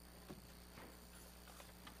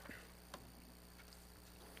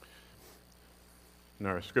And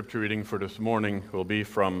our scripture reading for this morning will be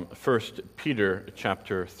from 1 Peter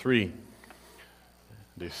chapter 3.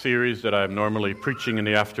 The series that I'm normally preaching in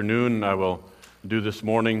the afternoon, I will do this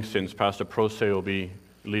morning since Pastor Prose will be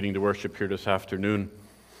leading the worship here this afternoon.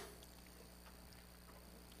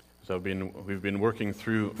 So we've been working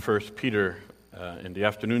through 1 Peter in the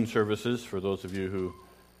afternoon services for those of you who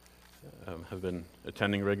have been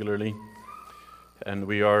attending regularly. And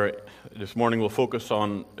this morning we'll focus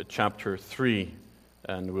on chapter 3.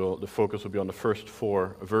 And the focus will be on the first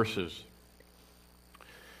 4 verses.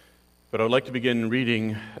 But I would like to begin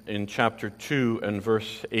reading in chapter 2 and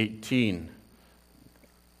verse 18.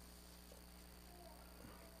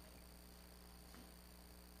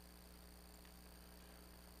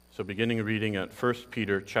 So beginning reading at 1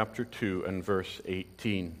 Peter chapter 2 and verse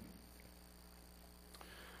 18.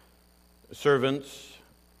 Servants,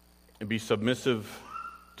 be submissive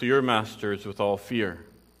to your masters with all fear,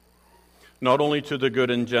 not only to the good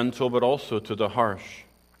and gentle, but also to the harsh.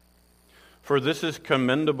 For this is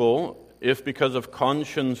commendable if, because of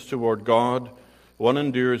conscience toward God, one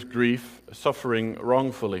endures grief, suffering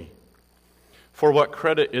wrongfully. For what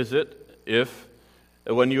credit is it if,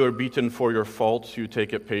 when you are beaten for your faults, you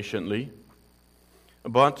take it patiently?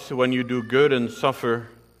 But when you do good and suffer,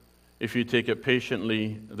 if you take it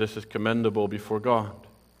patiently, this is commendable before God.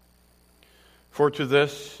 For to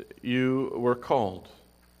this you were called,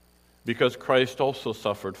 because Christ also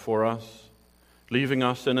suffered for us, leaving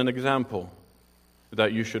us in an example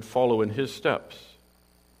that you should follow in his steps,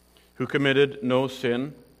 who committed no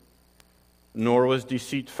sin, nor was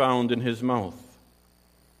deceit found in his mouth,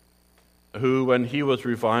 who, when he was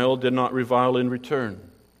reviled, did not revile in return.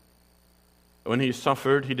 When he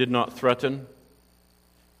suffered, he did not threaten,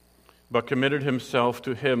 but committed himself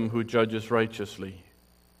to him who judges righteously,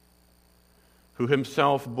 who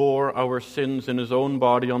himself bore our sins in his own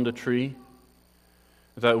body on the tree,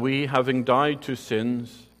 that we, having died to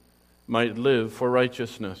sins, might live for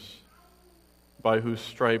righteousness, by whose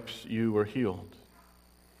stripes you were healed.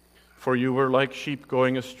 For you were like sheep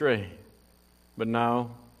going astray, but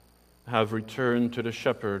now have returned to the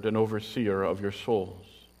shepherd and overseer of your souls.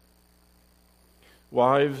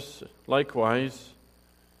 Wives, likewise,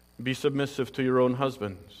 be submissive to your own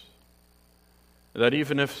husbands, that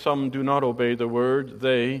even if some do not obey the word,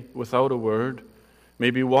 they, without a word,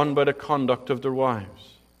 may be won by the conduct of their wives,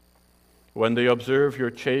 when they observe your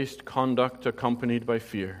chaste conduct accompanied by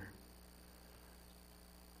fear.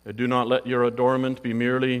 Do not let your adornment be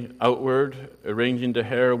merely outward, arranging the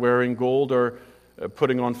hair, wearing gold, or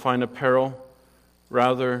putting on fine apparel.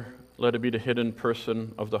 Rather, let it be the hidden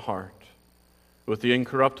person of the heart, with the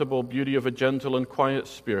incorruptible beauty of a gentle and quiet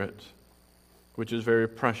spirit, which is very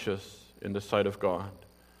precious in the sight of God.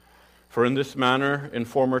 For in this manner, in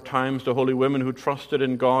former times, the holy women who trusted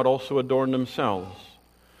in God also adorned themselves,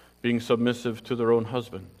 being submissive to their own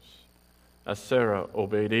husbands, as Sarah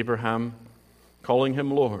obeyed Abraham, calling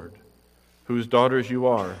him Lord, whose daughters you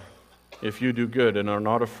are, if you do good and are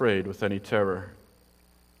not afraid with any terror.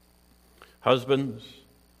 Husbands,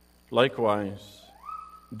 likewise,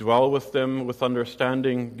 dwell with them with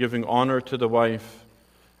understanding, giving honor to the wife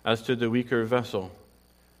as to the weaker vessel,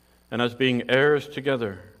 and as being heirs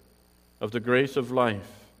together of the grace of life,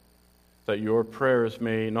 that your prayers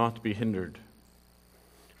may not be hindered.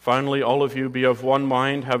 Finally, all of you be of one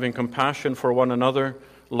mind, having compassion for one another,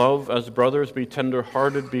 love as brothers, be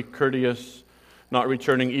tender-hearted, be courteous, not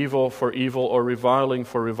returning evil for evil or reviling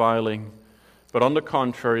for reviling, but on the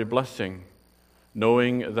contrary, blessing,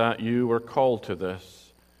 knowing that you were called to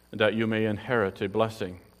this, that you may inherit a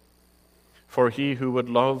blessing. For he who would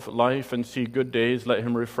love life and see good days, let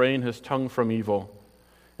him refrain his tongue from evil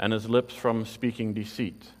and his lips from speaking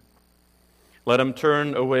deceit. Let him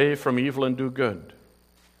turn away from evil and do good.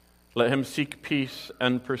 Let him seek peace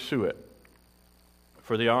and pursue it.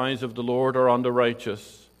 For the eyes of the Lord are on the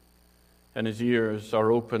righteous, and his ears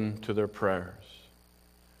are open to their prayers.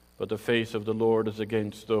 But the face of the Lord is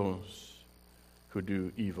against those who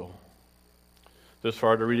do evil. This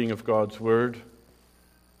far the reading of God's word.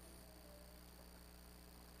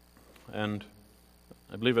 And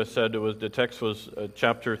I believe I said the text was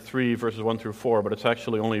chapter 3, verses 1 through 4, but it's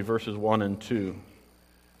actually only verses 1 and 2.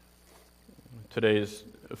 Today's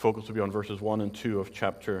focus will be on verses 1 and 2 of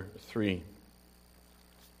chapter 3.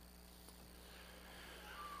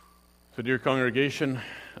 So, dear congregation,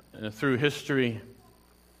 through history,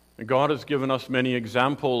 God has given us many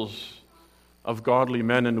examples of godly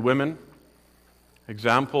men and women,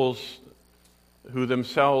 examples who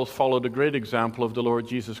themselves followed a great example of the Lord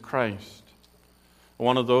Jesus Christ.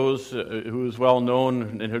 One of those who is well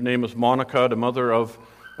known, and her name is Monica, the mother of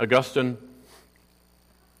Augustine,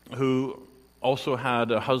 who also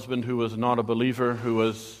had a husband who was not a believer, who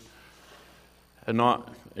was not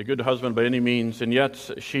a good husband by any means, and yet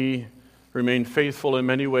she remained faithful in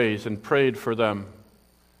many ways and prayed for them,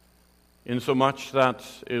 insomuch that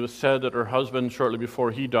it was said that her husband, shortly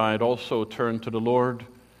before he died, also turned to the Lord,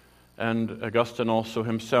 and Augustine also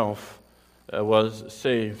himself was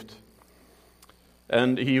saved.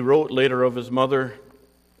 And he wrote later of his mother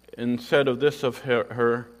and said of this of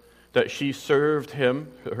her that she served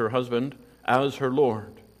him, her husband, as her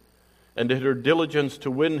Lord, and did her diligence to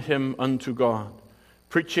win him unto God,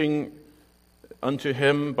 preaching unto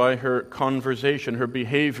him by her conversation, her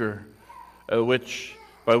behavior, by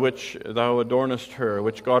which thou adornest her,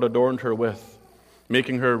 which God adorned her with,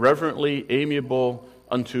 making her reverently amiable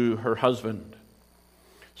unto her husband.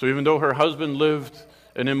 So even though her husband lived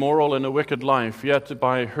an immoral and a wicked life, yet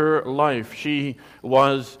by her life she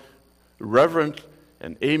was reverent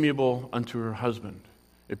and amiable unto her husband,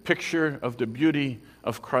 a picture of the beauty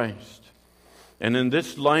of Christ. And in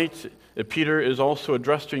this light, Peter is also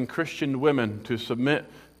addressing Christian women to submit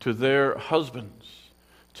to their husbands,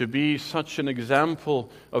 to be such an example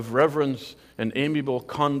of reverence and amiable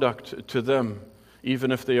conduct to them,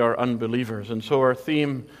 even if they are unbelievers. And so our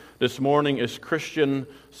theme this morning is Christian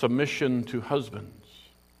submission to husbands.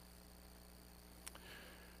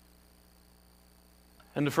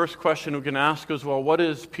 And the first question we can ask is, well, what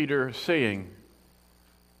is Peter saying?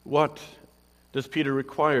 What does Peter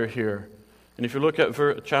require here? And if you look at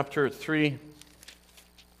chapter 3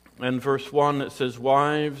 and verse 1, it says,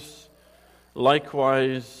 "Wives,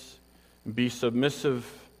 likewise be submissive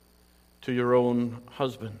to your own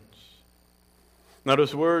husbands." Now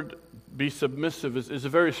this word, be submissive, is a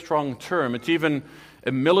very strong term. It's even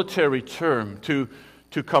a military term, to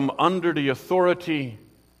come under the authority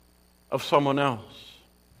of someone else.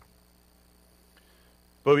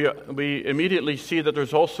 But we immediately see that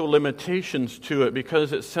there's also limitations to it,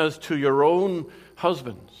 because it says to your own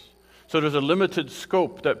husbands. So there's a limited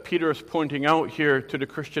scope that Peter is pointing out here to the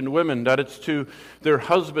Christian women, that it's to their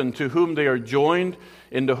husband to whom they are joined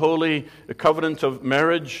in the holy covenant of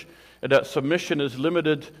marriage, and that submission is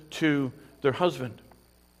limited to their husband.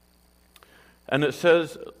 And he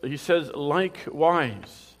says,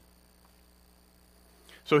 likewise.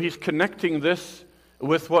 So he's connecting this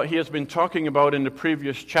with what he has been talking about in the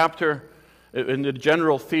previous chapter, in the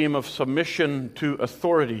general theme of submission to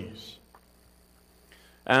authorities.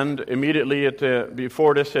 And immediately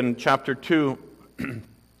before this, in chapter 2,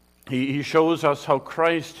 he shows us how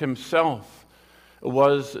Christ himself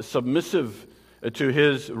was submissive to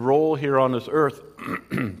his role here on this earth.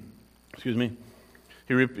 Excuse me.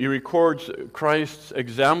 He records Christ's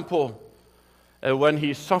example when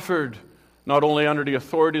he suffered not only under the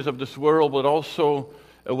authorities of this world, but also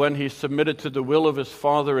when he submitted to the will of his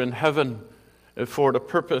Father in heaven for the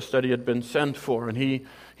purpose that he had been sent for. And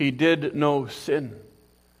he did no sin.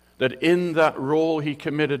 That in that role he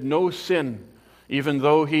committed no sin, even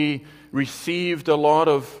though he received a lot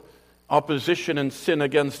of opposition and sin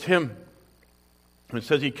against him. It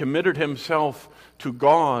says he committed himself to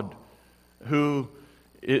God, who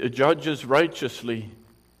judges righteously.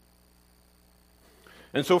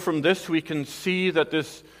 And so from this we can see that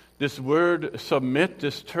this word submit,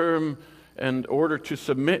 this term in order to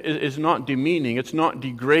submit, is not demeaning, it's not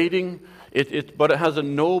degrading, but it has a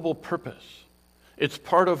noble purpose. It's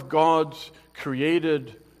part of God's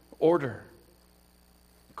created order.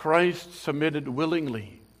 Christ submitted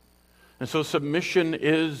willingly. And so submission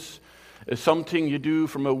is something you do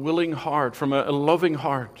from a willing heart, from a loving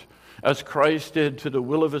heart, as Christ did to the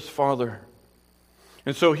will of his Father.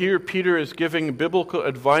 And so here Peter is giving biblical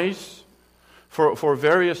advice for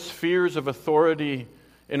various spheres of authority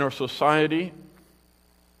in our society.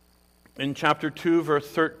 In chapter 2, verse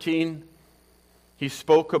 13, he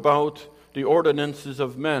spoke about the ordinances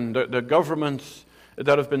of men, the governments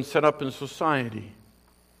that have been set up in society.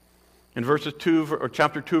 In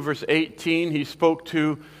chapter 2, verse 18, he spoke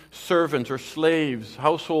to servants or slaves,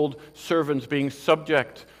 household servants being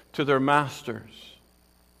subject to their masters.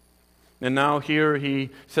 And now here he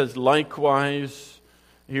says, likewise,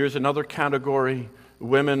 here's another category,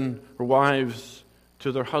 women or wives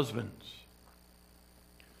to their husbands.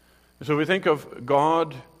 And so we think of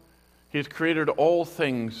God, he has created all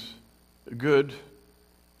things good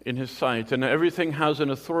in his sight, and everything has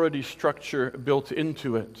an authority structure built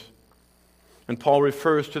into it. And Paul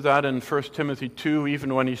refers to that in 1 Timothy 2,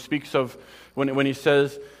 even when he speaks of, when he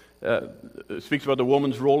says, speaks about the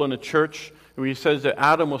woman's role in the church, where he says that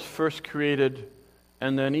Adam was first created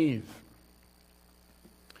and then Eve.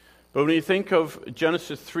 But when you think of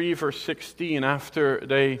Genesis 3, verse 16, after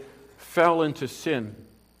they fell into sin,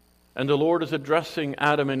 and the Lord is addressing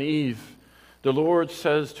Adam and Eve, The Lord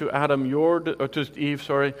says to Eve,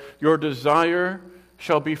 your desire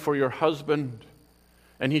shall be for your husband,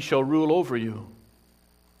 and he shall rule over you.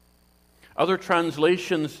 Other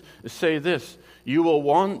translations say this: you will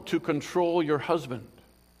want to control your husband,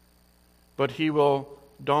 but he will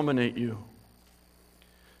dominate you.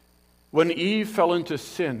 When Eve fell into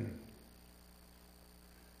sin,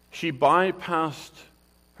 she bypassed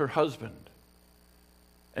her husband,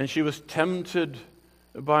 and she was tempted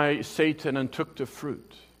by Satan and took the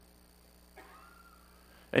fruit.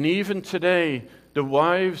 And even today, the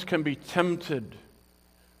wives can be tempted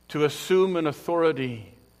to assume an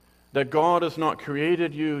authority that God has not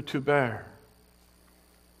created you to bear.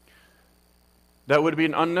 That would be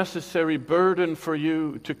an unnecessary burden for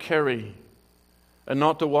you to carry, and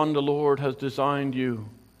not the one the Lord has designed you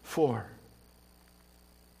for.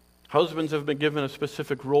 Husbands have been given a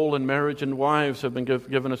specific role in marriage, and wives have been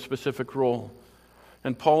given a specific role.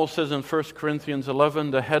 And Paul says in 1 Corinthians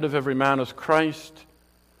 11, the head of every man is Christ,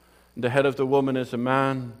 the head of the woman is a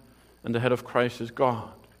man, and the head of Christ is God.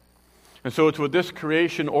 And so it's with this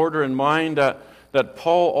creation order in mind that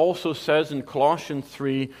Paul also says in Colossians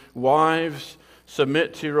 3, wives,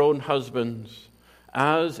 submit to your own husbands,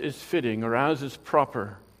 as is fitting or as is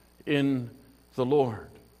proper in the Lord.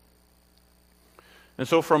 And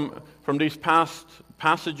so from these past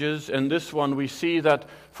passages and this one, we see that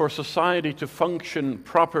for society to function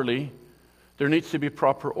properly, there needs to be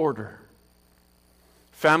proper order.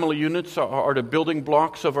 Family units are the building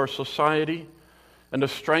blocks of our society, and the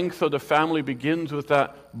strength of the family begins with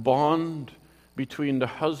that bond between the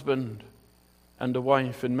husband and the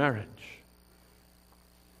wife in marriage.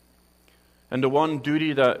 And the one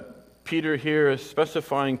duty that Peter here is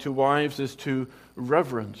specifying to wives is to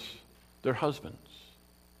reverence their husbands,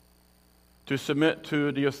 to submit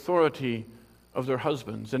to the authority of their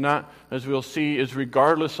husbands. And that, as we'll see, is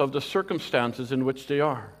regardless of the circumstances in which they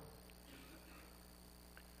are.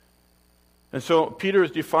 And so Peter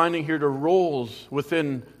is defining here the roles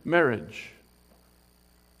within marriage.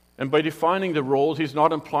 And by defining the roles, he's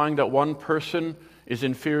not implying that one person is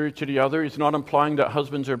inferior to the other. He's not implying that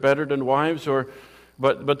husbands are better than wives,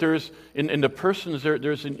 but there's in the persons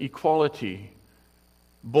there's an equality.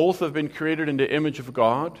 Both have been created in the image of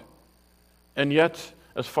God, and yet,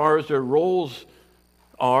 as far as their roles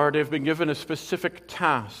are, they've been given a specific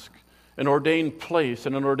task, an ordained place,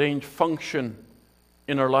 and an ordained function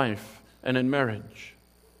in our life and in marriage.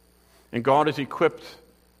 And God has equipped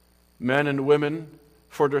men and women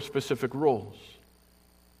for their specific roles.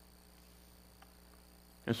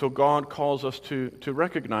 And so God calls us to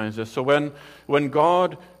recognize this. So when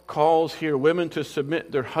God calls here women to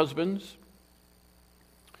submit their husbands,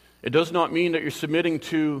 it does not mean that you're submitting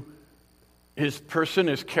to his person,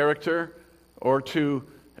 his character, or to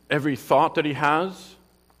every thought that he has,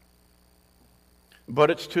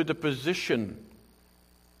 but it's to the position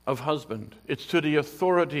of husband. It's to the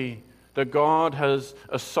authority that God has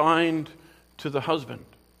assigned to the husband.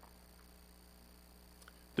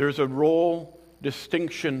 There's a role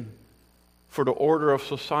distinction for the order of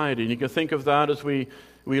society. And you can think of that as we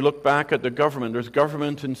look back at the government. There's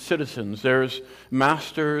government and citizens. There's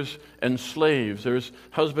masters and slaves. There's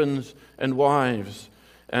husbands and wives.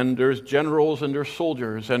 And there's generals and there's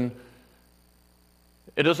soldiers. And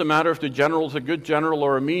it doesn't matter if the general's a good general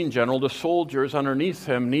or a mean general. The soldiers underneath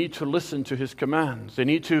him need to listen to his commands. They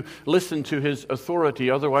need to listen to his authority.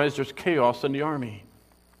 Otherwise, there's chaos in the army.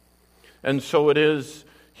 And so it is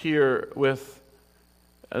here with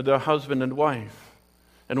the husband and wife.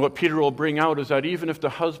 And what Peter will bring out is that even if the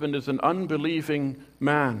husband is an unbelieving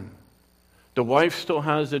man, the wife still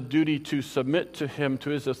has a duty to submit to him, to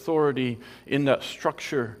his authority in that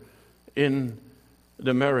structure in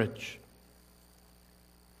the marriage.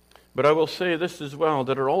 But I will say this as well,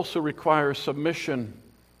 that it also requires submission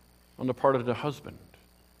on the part of the husband.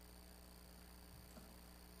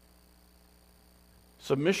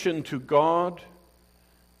 Submission to God,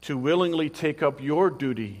 to willingly take up your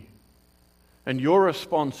duty and your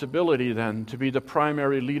responsibility then to be the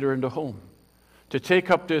primary leader in the home. To take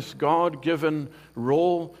up this God-given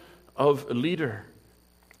role of leader,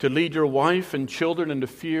 to lead your wife and children in the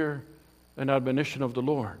fear and admonition of the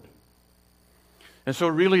Lord. And so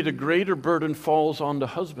really the greater burden falls on the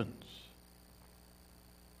husbands.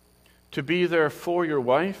 To be there for your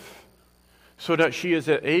wife so that she is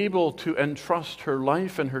able to entrust her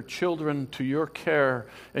life and her children to your care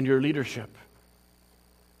and your leadership.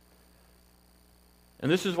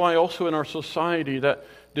 And this is why also in our society that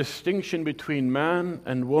distinction between man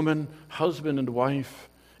and woman, husband and wife,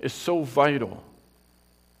 is so vital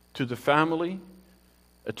to the family,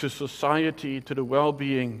 to society, to the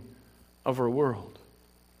well-being of our world.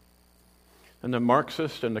 And the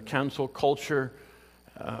Marxist and the cancel culture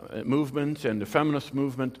movement and the feminist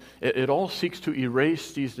movement, it all seeks to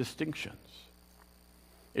erase these distinctions.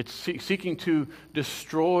 It's seeking to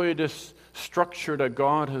destroy this structure that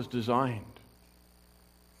God has designed.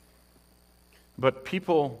 But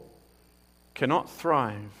people cannot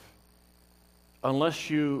thrive unless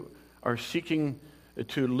you are seeking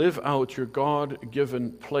to live out your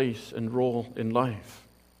God-given place and role in life.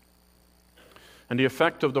 And the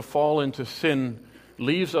effect of the fall into sin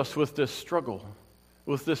leaves us with this struggle,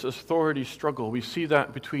 with this authority struggle. We see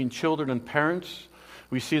that between children and parents.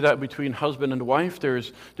 We see that between husband and wife.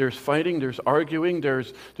 There's fighting, there's arguing,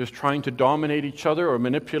 there's trying to dominate each other or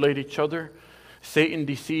manipulate each other. Satan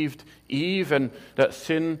deceived Eve, and that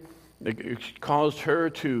sin caused her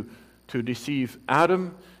to deceive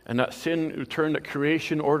Adam, and that sin turned the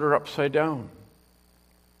creation order upside down.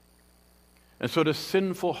 And so the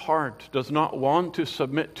sinful heart does not want to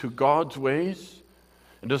submit to God's ways.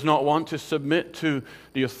 It does not want to submit to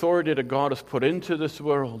the authority that God has put into this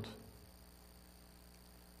world.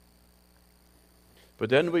 But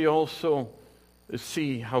then we also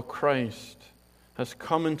see how Christ has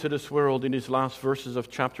come into this world in these last verses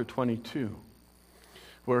of chapter 22,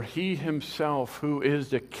 where he himself, who is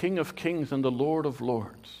the King of kings and the Lord of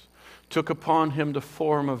lords, took upon him the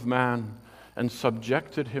form of man and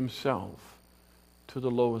subjected himself to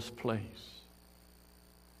the lowest place,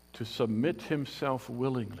 to submit himself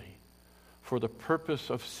willingly for the purpose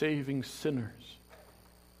of saving sinners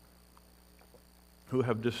who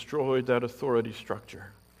have destroyed that authority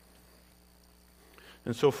structure.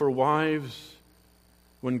 And so for wives,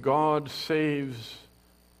 when God saves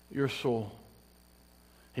your soul,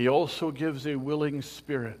 he also gives a willing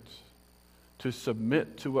spirit to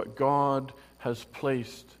submit to what God has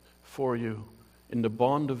placed for you in the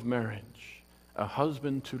bond of marriage, a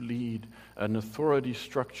husband to lead an authority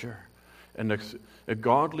structure, and a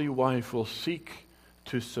godly wife will seek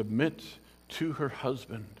to submit to her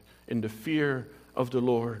husband in the fear of the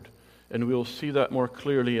Lord. And we'll see that more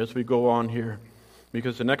clearly as we go on here,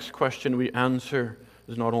 because the next question we answer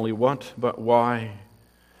is not only what, but why.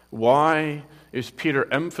 Why is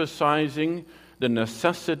Peter emphasizing the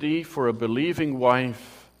necessity for a believing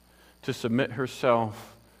wife to submit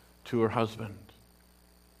herself to her husband?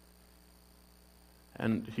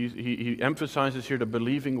 And he emphasizes here the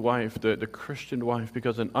believing wife, the Christian wife,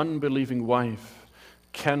 because an unbelieving wife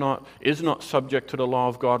is not subject to the law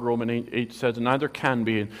of God, Romans 8 says, and neither can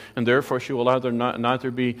be, and therefore she will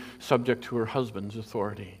neither be subject to her husband's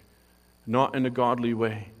authority. Not in a godly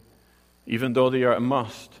way, even though they are a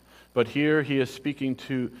must. But here he is speaking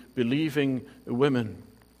to believing women.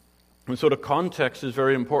 And so the context is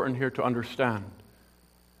very important here to understand.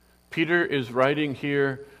 Peter is writing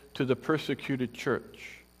here to the persecuted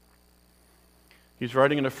church. He's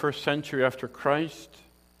writing in the first century after Christ.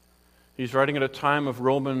 He's writing at a time of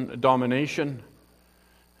Roman domination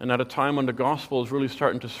and at a time when the gospel is really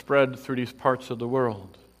starting to spread through these parts of the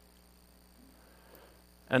world.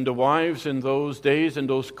 And the wives in those days, in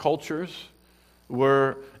those cultures,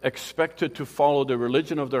 were expected to follow the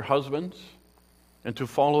religion of their husbands and to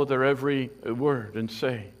follow their every word and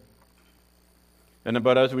say.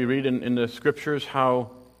 But as we read in the scriptures,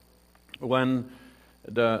 how when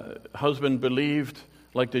the husband believed,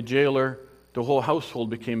 like the jailer, the whole household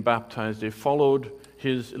became baptized. They followed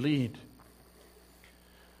his lead.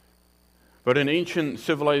 But in ancient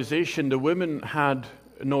civilization, the women had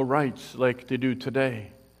no rights like they do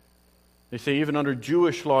today. They say even under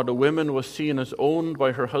Jewish law, the woman was seen as owned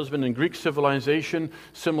by her husband. In Greek civilization,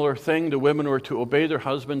 similar thing. The women were to obey their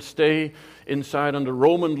husband, stay inside. Under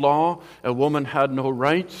Roman law, a woman had no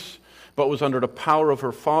rights, but was under the power of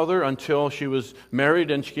her father until she was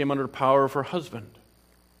married and she came under the power of her husband.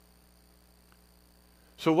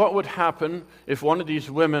 So what would happen if one of these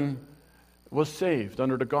women was saved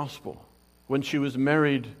under the gospel when she was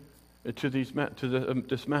married to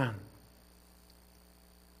this man?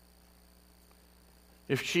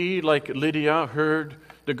 If she, like Lydia, heard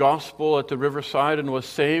the gospel at the riverside and was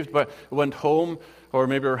saved, but went home, or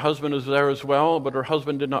maybe her husband was there as well, but her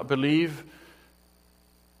husband did not believe,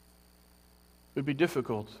 it would be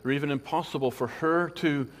difficult or even impossible for her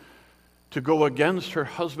to go against her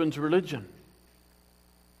husband's religion.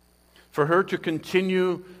 For her to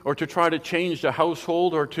continue or to try to change the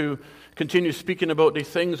household or to continue speaking about the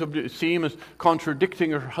things that would seem as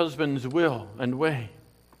contradicting her husband's will and way.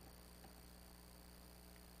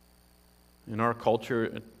 In our culture,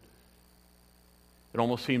 it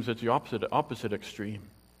almost seems it's the opposite extreme.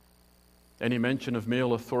 Any mention of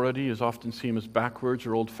male authority is often seen as backwards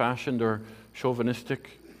or old-fashioned or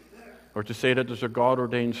chauvinistic, or to say that there's a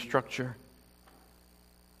God-ordained structure.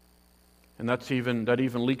 And that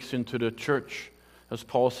even leaks into the church. As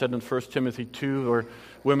Paul said in 1 Timothy 2, where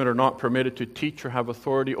women are not permitted to teach or have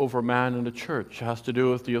authority over man in the church. It has to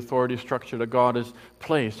do with the authority structure that God has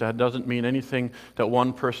placed. That doesn't mean anything that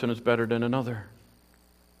one person is better than another.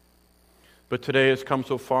 But today it's come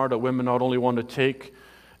so far that women not only want to take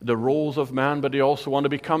the roles of man, but they also want to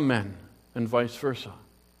become men, and vice versa.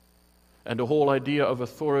 And the whole idea of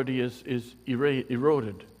authority is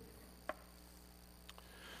eroded.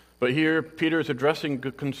 But here Peter is addressing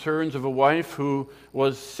the concerns of a wife who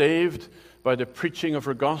was saved by the preaching of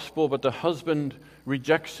her gospel, but the husband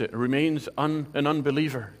rejects it, remains an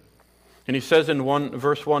unbeliever. And he says in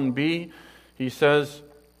verse 1b, he says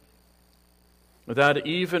that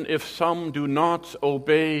even if some do not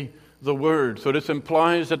obey the word. So this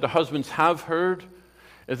implies that the husbands have heard,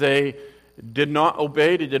 they did not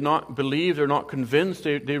obey, they did not believe, they're not convinced,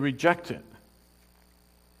 they reject it.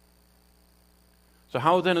 So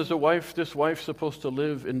how then is this wife supposed to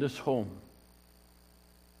live in this home?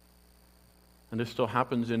 And this still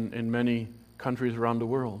happens in many countries around the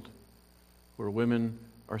world, where women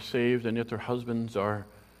are saved and yet their husbands are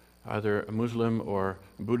either a Muslim or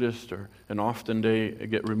Buddhist, and often they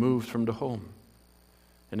get removed from the home.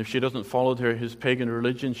 And if she doesn't follow his pagan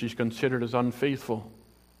religion, she's considered as unfaithful.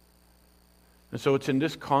 And so it's in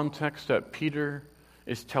this context that Peter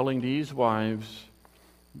is telling these wives,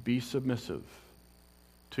 be submissive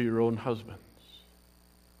to your own husbands.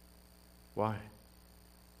 Why?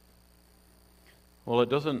 Well,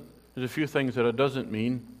 there's a few things that it doesn't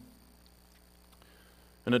mean.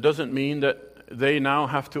 And it doesn't mean that they now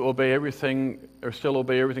have to obey everything, or still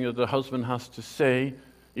obey everything that the husband has to say,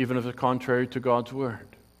 even if it's contrary to God's word.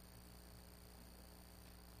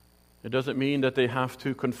 It doesn't mean that they have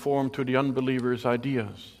to conform to the unbeliever's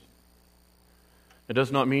ideas. It does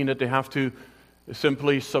not mean that they have to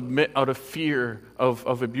simply submit out of fear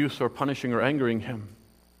of abuse or punishing or angering him.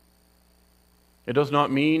 It does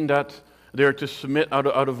not mean that they are to submit out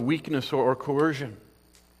of weakness or coercion.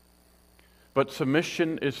 But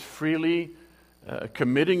submission is freely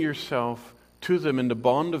committing yourself to them in the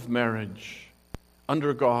bond of marriage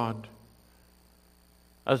under God.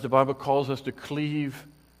 As the Bible calls us to cleave,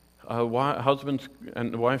 husbands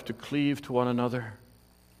and wife to cleave to one another.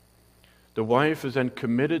 The wife is then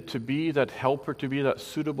committed to be that helper, to be that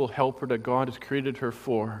suitable helper that God has created her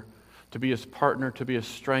for, to be his partner, to be his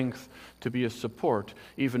strength, to be his support,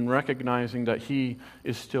 even recognizing that he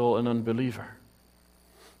is still an unbeliever.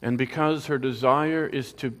 And because her desire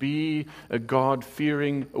is to be a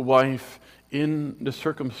God-fearing wife in the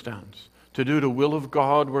circumstance, to do the will of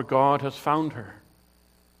God where God has found her.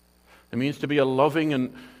 It means to be a lovingly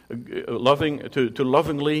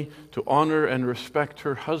to honor and respect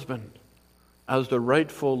her husband as the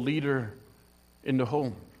rightful leader in the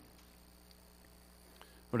home.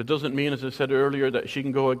 But it doesn't mean, as I said earlier, that she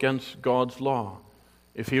can go against God's law.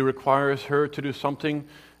 If he requires her to do something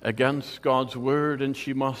against God's word, then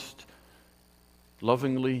she must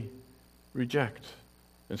lovingly reject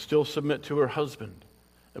and still submit to her husband,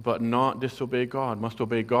 but not disobey God. Must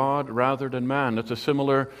obey God rather than man. That's a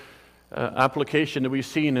similar application that we've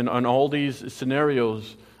seen on all these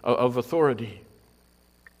scenarios of authority.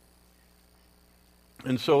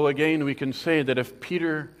 And so again, we can say that if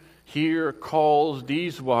Peter here calls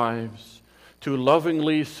these wives to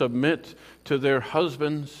lovingly submit to their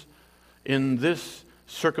husbands in this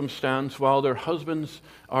circumstance while their husbands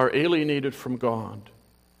are alienated from God,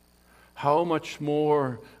 how much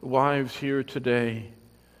more, wives here today,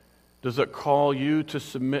 does it call you to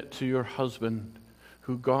submit to your husband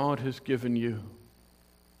who God has given you,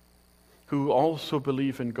 who also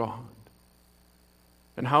believe in God?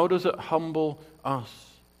 And how does it humble us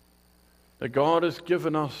that God has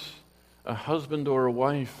given us a husband or a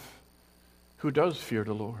wife who does fear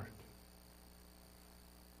the Lord,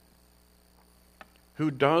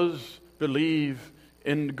 who does believe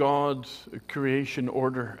in God's creation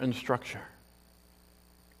order and structure?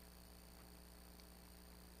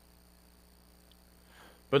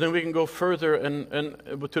 But then we can go further and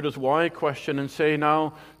to this why question and say,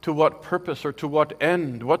 now, to what purpose or to what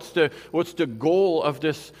end? What's the goal of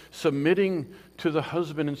this submitting to the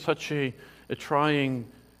husband in such a trying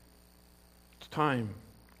time?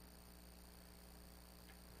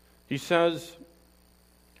 He says,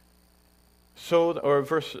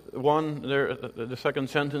 verse 1, there, the second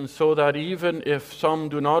sentence, so that even if some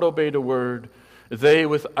do not obey the word, they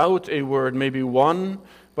without a word may be won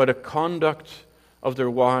by the conduct of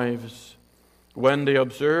their wives, when they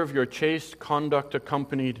observe your chaste conduct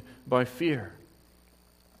accompanied by fear.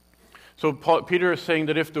 So Peter is saying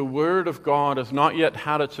that if the word of God has not yet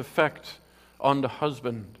had its effect on the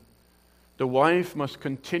husband The wife must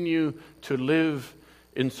continue to live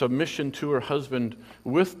in submission to her husband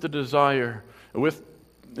with the desire, with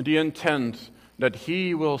the intent that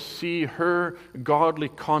he will see her godly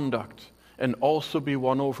conduct and also be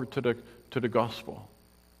won over to the gospel.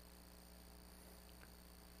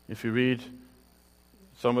 If you read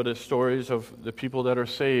some of the stories of the people that are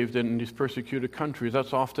saved in these persecuted countries,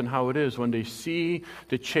 that's often how it is. When they see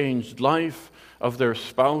the changed life of their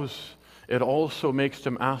spouse, it also makes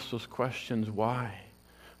them ask those questions. Why?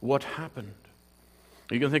 What happened?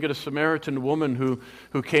 You can think of the Samaritan woman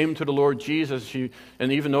who came to the Lord Jesus,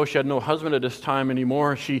 and even though she had no husband at this time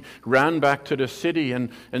anymore, she ran back to the city and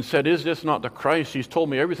said, "Is this not the Christ? He's told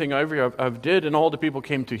me everything I've did," and all the people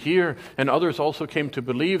came to hear, and others also came to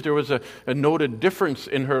believe. There was a noted difference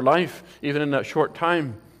in her life, even in that short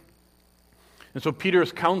time. And so Peter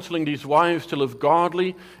is counseling these wives to live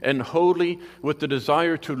godly and holy with the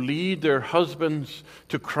desire to lead their husbands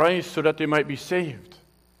to Christ so that they might be saved.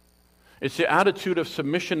 It's the attitude of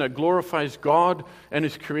submission that glorifies God and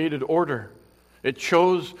His created order. It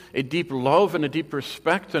shows a deep love and a deep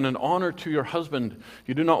respect and an honor to your husband.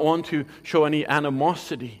 You do not want to show any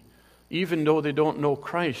animosity. Even though they don't know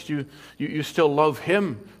Christ, you still love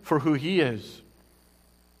Him for who He is.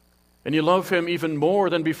 And you love Him even more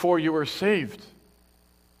than before you were saved.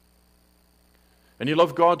 And you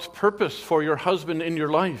love God's purpose for your husband in your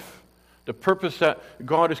life, the purpose that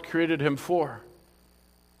God has created him for.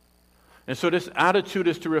 And so this attitude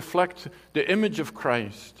is to reflect the image of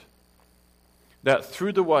Christ, that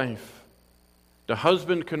through the wife, the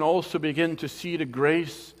husband can also begin to see the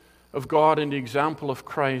grace of God and the example of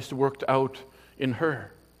Christ worked out in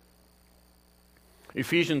her.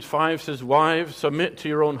 Ephesians 5 says, "Wives, submit to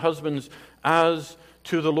your own husbands as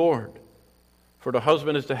to the Lord. For the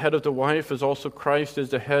husband is the head of the wife, as also Christ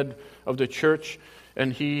is the head of the church,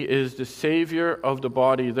 and He is the Savior of the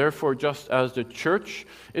body. Therefore, just as the church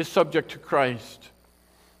is subject to Christ,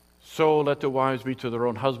 so let the wives be to their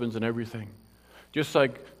own husbands in everything." Just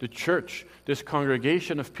like the church, this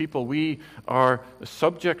congregation of people, we are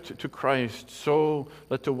subject to Christ, so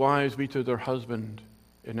let the wives be to their husband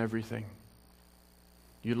in everything.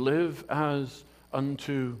 You live as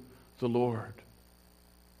unto the Lord.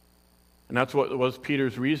 And that's what was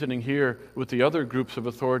Peter's reasoning here with the other groups of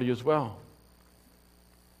authority as well.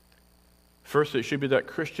 First, it should be that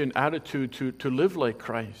Christian attitude to live like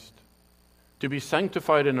Christ, to be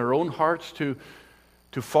sanctified in our own hearts, to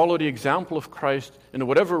follow the example of Christ in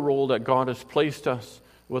whatever role that God has placed us,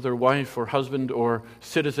 whether wife or husband or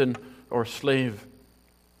citizen or slave,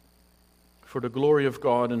 for the glory of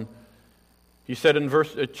God. And he said in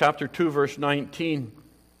chapter 2, verse 19,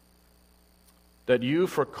 that you,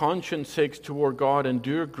 for conscience sakes toward God,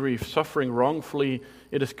 endure grief, suffering wrongfully,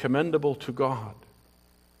 it is commendable to God.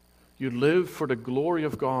 You live for the glory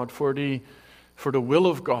of God, for the will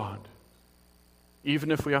of God, even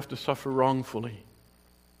if we have to suffer wrongfully.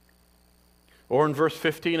 Or in verse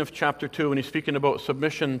 15 of chapter 2, when he's speaking about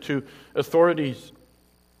submission to authorities,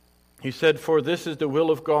 he said, "For this is the will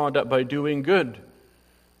of God, that by doing good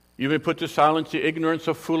you may put to silence the ignorance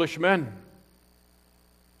of foolish men."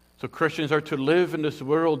 So Christians are to live in this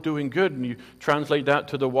world doing good. And you translate that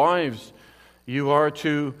to the wives. You are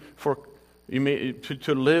to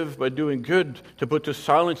live by doing good, to put to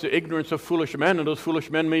silence the ignorance of foolish men, and those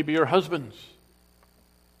foolish men may be your husbands.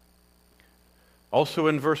 Also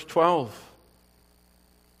in verse 12,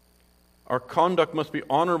 our conduct must be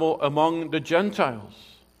honorable among the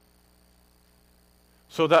Gentiles,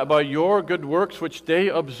 so that by your good works which they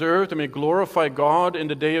observe, they may glorify God in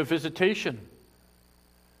the day of visitation.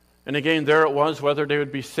 And again, there it was, whether they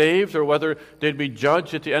would be saved or whether they'd be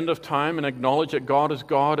judged at the end of time and acknowledge that God is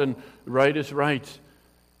God and right is right.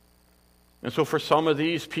 And so for some of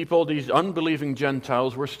these people, these unbelieving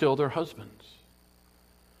Gentiles, were still their husbands.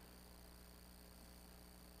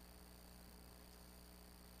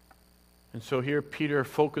 And so here Peter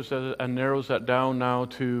focuses and narrows that down now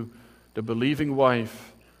to the believing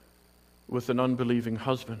wife with an unbelieving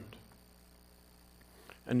husband.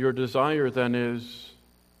 And your desire then is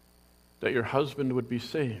that your husband would be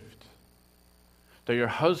saved, that your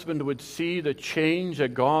husband would see the change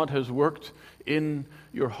that God has worked in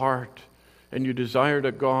your heart, and you desire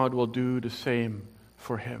that God will do the same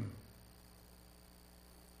for him.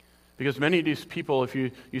 Because many of these people, if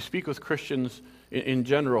you speak with Christians in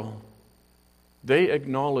general, they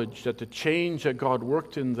acknowledge that the change that God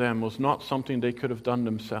worked in them was not something they could have done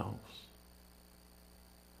themselves.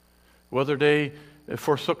 Whether they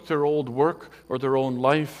forsook their old work or their own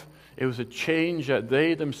life, it was a change that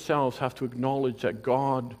they themselves have to acknowledge that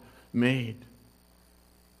God made.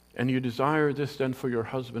 And you desire this then for your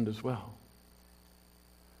husband as well.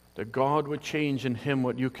 that God would change in him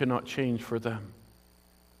what you cannot change for them.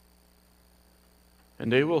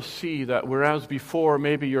 And they will see that whereas before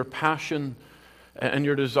maybe your passion and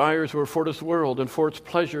your desires were for this world and for its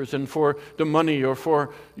pleasures and for the money or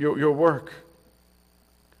for your work,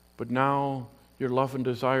 but now your love and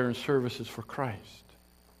desire and service is for Christ.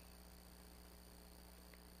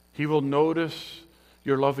 He will notice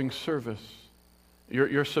your loving service,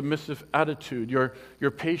 your submissive attitude,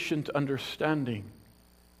 your patient understanding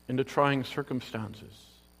in the trying circumstances.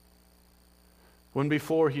 When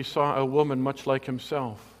before he saw a woman much like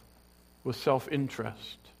himself, with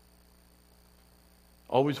self-interest,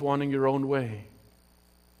 always wanting your own way.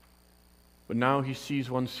 But now he sees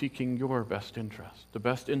one seeking your best interest, the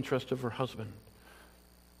best interest of her husband,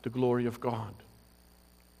 the glory of God.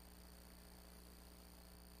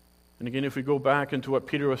 And again, if we go back into what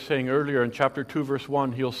Peter was saying earlier in chapter 2, verse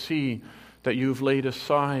 1, he'll see that you've laid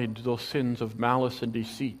aside those sins of malice and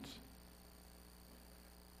deceit.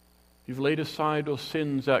 You've laid aside those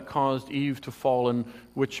sins that caused Eve to fall and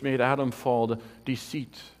which made Adam fall, the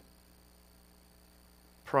deceit,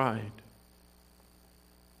 pride.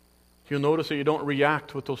 You'll notice that you don't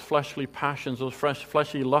react with those fleshly passions, those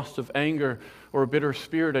fleshly lusts of anger or a bitter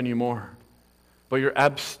spirit anymore. But you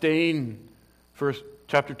abstain,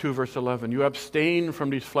 chapter 2, verse 11. You abstain from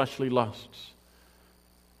these fleshly lusts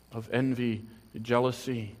of envy,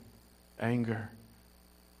 jealousy, anger.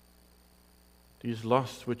 These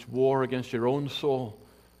lusts which war against your own soul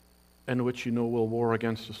and which you know will war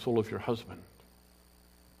against the soul of your husband.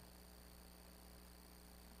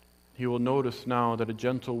 He will notice now that a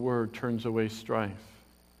gentle word turns away strife.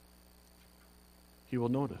 He will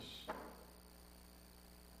notice.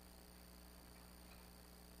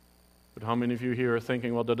 But how many of you here are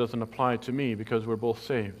thinking, well, that doesn't apply to me because we're both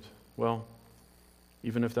saved? Well,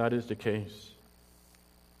 even if that is the case,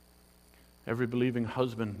 every believing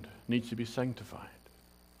husband needs to be sanctified.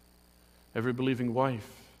 Every believing wife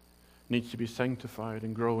needs to be sanctified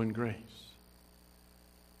and grow in grace.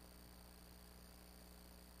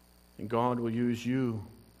 And God will use you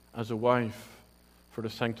as a wife for the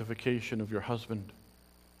sanctification of your husband,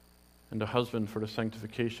 and the husband for the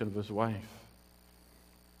sanctification of his wife.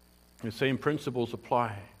 The same principles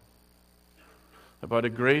apply. By the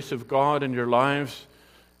grace of God in your lives,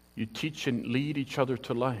 you teach and lead each other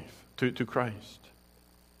to life, to Christ.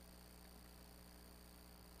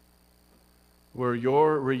 Where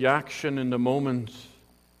your reaction in the moment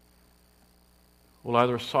will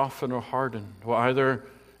either soften or harden, will either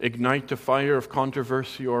ignite the fire of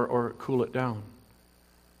controversy or cool it down,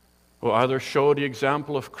 will either show the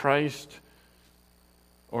example of Christ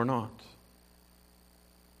or not.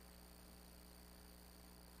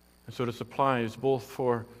 And so this applies both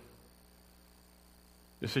for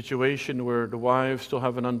the situation where the wives still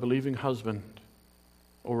have an unbelieving husband,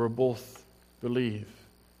 or where both believe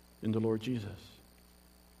in the Lord Jesus.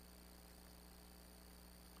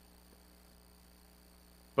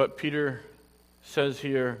 But Peter says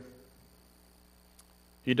here,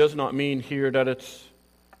 he does not mean here that it's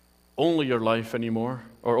only your life anymore,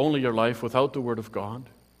 or only your life without the Word of God.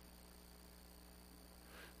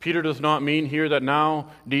 Peter does not mean here that now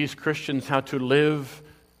these Christians had to live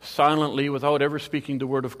silently without ever speaking the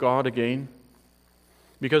Word of God again,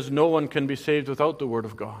 because no one can be saved without the Word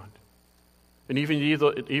of God. And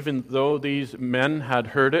even though these men had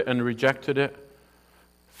heard it and rejected it,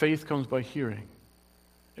 faith comes by hearing,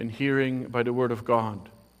 and hearing by the Word of God.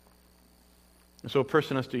 And so a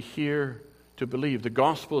person has to hear to believe. The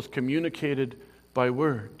gospel is communicated by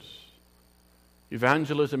words.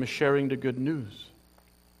 Evangelism is sharing the good news.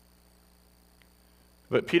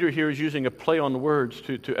 But Peter here is using a play on words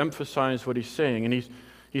to emphasize what he's saying. And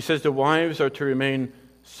he says the wives are to remain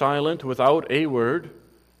silent without a word,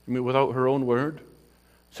 without her own word,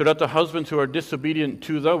 so that the husbands who are disobedient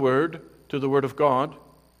to the word of God,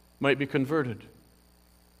 might be converted.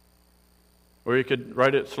 Or you could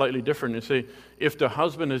write it slightly different and say, if the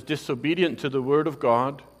husband is disobedient to the word of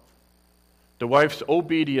God, the wife's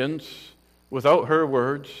obedience without her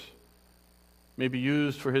words may be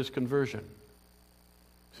used for his conversion.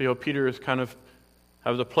 See how Peter is kind of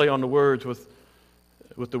have the play on the words with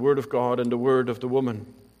the word of God and the word of the woman.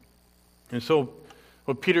 And so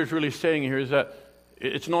what Peter's really saying here is that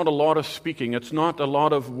it's not a lot of speaking. It's not a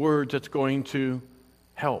lot of words that's going to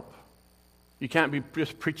help. You can't be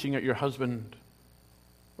just preaching at your husband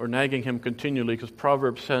or nagging him continually, because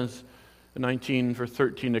Proverbs says, 19 verse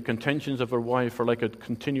 13, the contentions of a wife are like a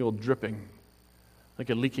continual dripping, like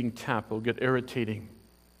a leaking tap. It'll get irritating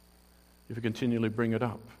if you continually bring it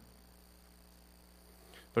up.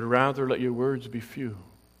 But rather let your words be few.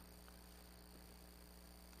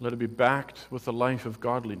 Let it be backed with a life of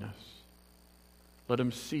godliness. Let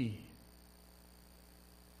him see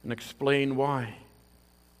and explain why.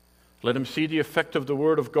 Let him see the effect of the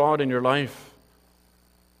Word of God in your life.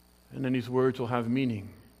 And then these words will have meaning.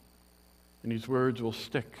 And these words will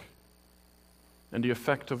stick. And the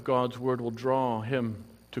effect of God's Word will draw him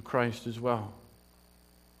to Christ as well.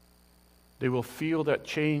 They will feel that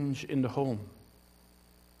change in the home.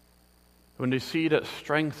 When they see that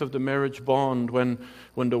strength of the marriage bond, when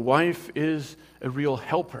the wife is a real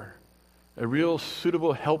helper, a real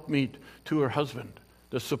suitable helpmeet to her husband,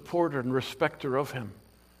 the supporter and respecter of him,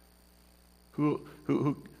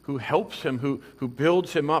 who helps him, who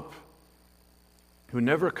builds him up, who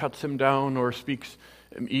never cuts him down or speaks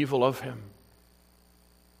evil of him.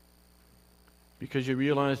 Because you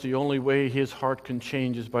realize the only way his heart can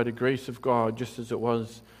change is by the grace of God, just as it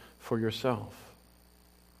was for yourself.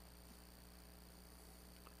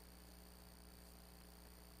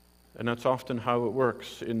 And that's often how it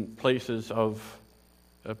works in places of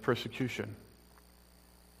persecution.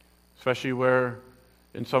 Especially where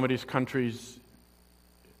in some of these countries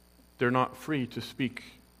they're not free to speak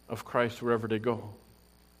of Christ wherever they go.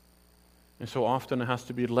 And so often it has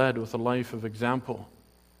to be led with a life of example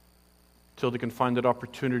till they can find that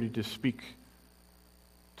opportunity to speak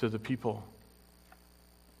to the people.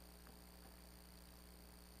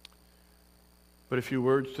 But a few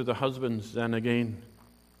words to the husbands then again.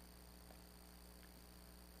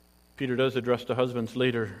 Peter does address the husbands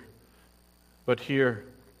later, but here,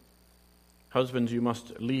 husbands, you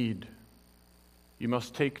must lead. You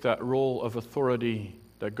must take that role of authority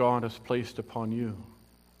that God has placed upon you.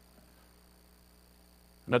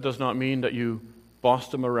 And that does not mean that you boss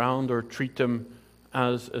them around or treat them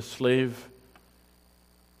as a slave,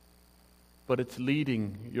 but it's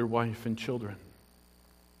leading your wife and children.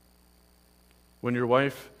 When your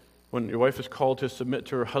wife is called to submit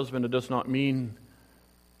to her husband, it does not mean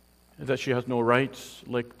that she has no rights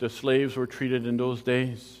like the slaves were treated in those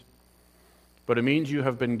days. But it means you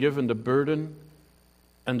have been given the burden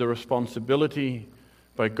and the responsibility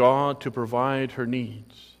by God to provide her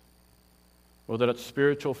needs, whether that's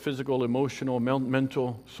spiritual, physical, emotional,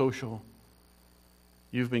 mental, social.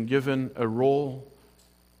 You've been given a role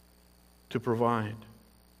to provide.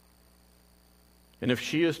 And if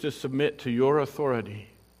she is to submit to your authority,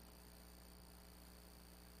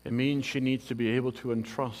 it means she needs to be able to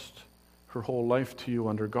entrust her whole life to you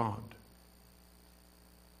under God.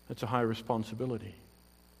 That's a high responsibility.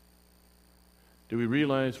 Do we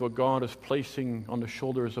realize what God is placing on the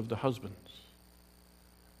shoulders of the husbands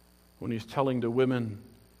when He's telling the women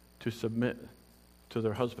to submit to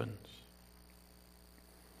their husbands?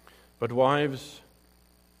 But wives,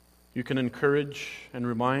 you can encourage and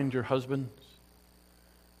remind your husbands.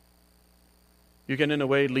 You can, in a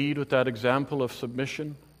way, lead with that example of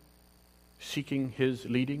submission, seeking His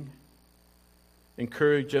leading.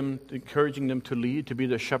 Encouraging them to lead, to be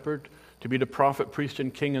the shepherd, to be the prophet, priest,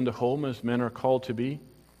 and king in the home as men are called to be.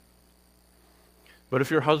 But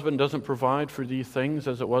if your husband doesn't provide for these things,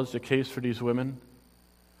 as it was the case for these women,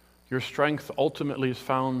 your strength ultimately is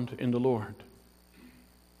found in the Lord.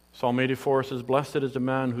 Psalm 84 says, "Blessed is the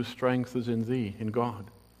man whose strength is in thee, in God."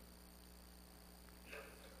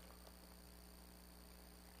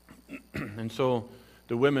 And so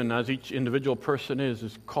the women, as each individual person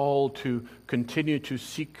is called to continue to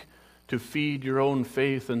seek to feed your own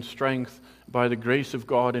faith and strength by the grace of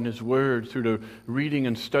God in His Word, through the reading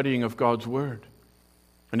and studying of God's Word.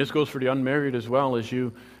 And this goes for the unmarried as well, as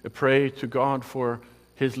you pray to God for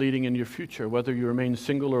His leading in your future, whether you remain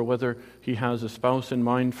single or whether He has a spouse in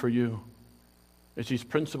mind for you. It's these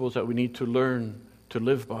principles that we need to learn to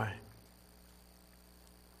live by.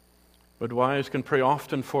 But wives can pray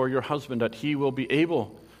often for your husband that he will be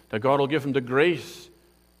able, that God will give him the grace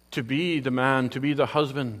to be the man, to be the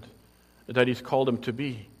husband that He's called him to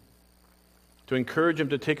be. To encourage him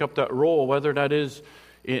to take up that role, whether that is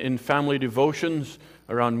in family devotions,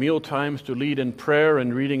 around meal times, to lead in prayer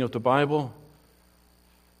and reading of the Bible.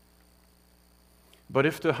 But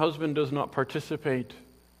if the husband does not participate,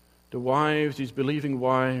 the wives, these believing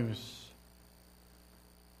wives,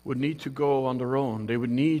 would need to go on their own. They would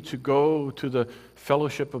need to go to the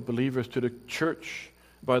fellowship of believers, to the church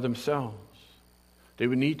by themselves. They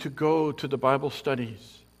would need to go to the Bible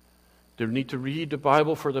studies. They would need to read the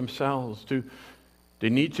Bible for themselves. They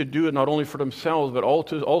need to do it not only for themselves, but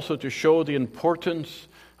also to show the importance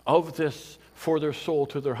of this for their soul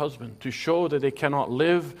to their husband, to show that they cannot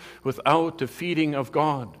live without the feeding of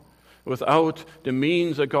God, without the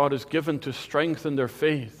means that God has given to strengthen their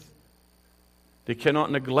faith. They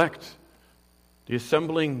cannot neglect the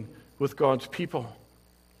assembling with God's people.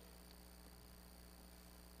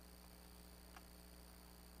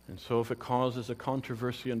 And so if it causes a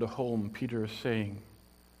controversy in the home, Peter is saying,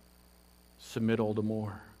 submit all the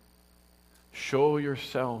more. Show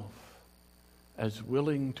yourself as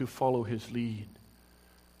willing to follow his lead,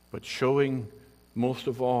 but showing most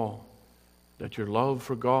of all that your love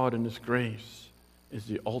for God and his grace is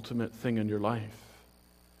the ultimate thing in your life,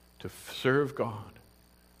 to serve God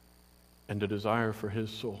and the desire for his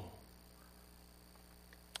soul.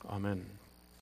 Amen.